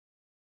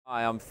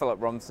Hi, I'm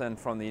Philip Robinson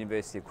from the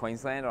University of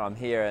Queensland. I'm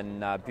here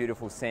in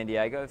beautiful San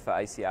Diego for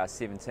ACR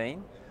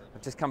 17.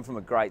 I've just come from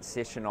a great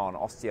session on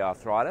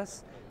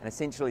osteoarthritis, and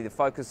essentially the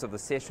focus of the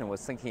session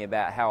was thinking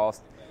about how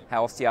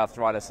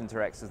osteoarthritis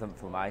interacts with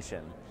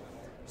inflammation.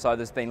 So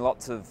there's been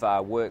lots of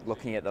work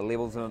looking at the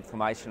levels of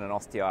inflammation in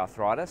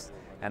osteoarthritis,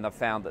 and they've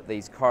found that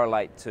these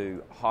correlate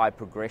to high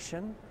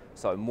progression,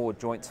 so more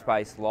joint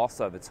space loss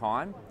over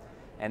time.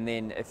 And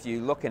then if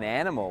you look in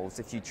animals,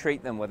 if you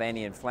treat them with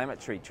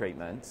anti-inflammatory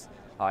treatments,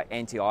 like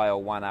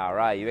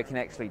anti-IL-1RA, you can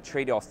actually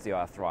treat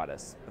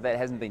osteoarthritis, but that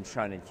hasn't been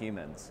shown in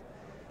humans.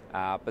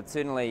 But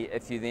certainly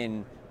if you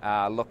then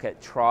look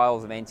at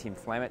trials of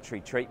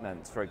anti-inflammatory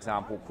treatments, for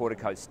example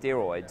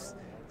corticosteroids,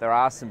 there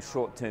are some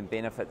short-term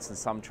benefits in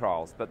some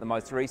trials, but the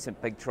most recent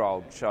big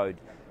trial showed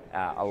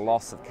a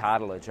loss of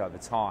cartilage over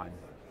time.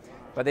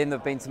 But then there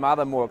have been some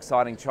other more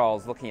exciting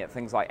trials looking at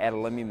things like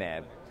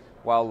adalimumab.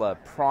 While the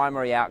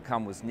primary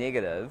outcome was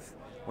negative,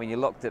 when you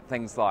looked at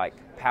things like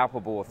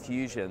palpable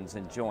effusions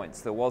in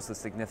joints, there was a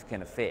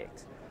significant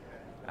effect.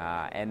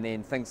 And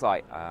then things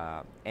like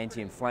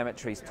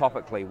anti-inflammatories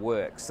topically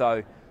work.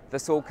 So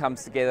this all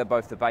comes together,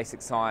 both the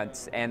basic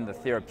science and the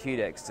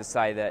therapeutics, to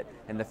say that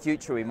in the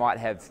future we might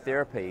have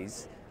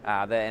therapies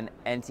that are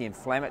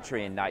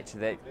anti-inflammatory in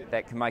nature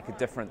that can make a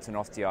difference in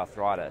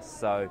osteoarthritis.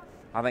 So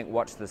I think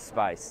watch this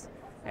space.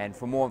 And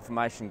for more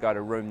information, go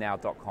to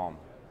roomnow.com.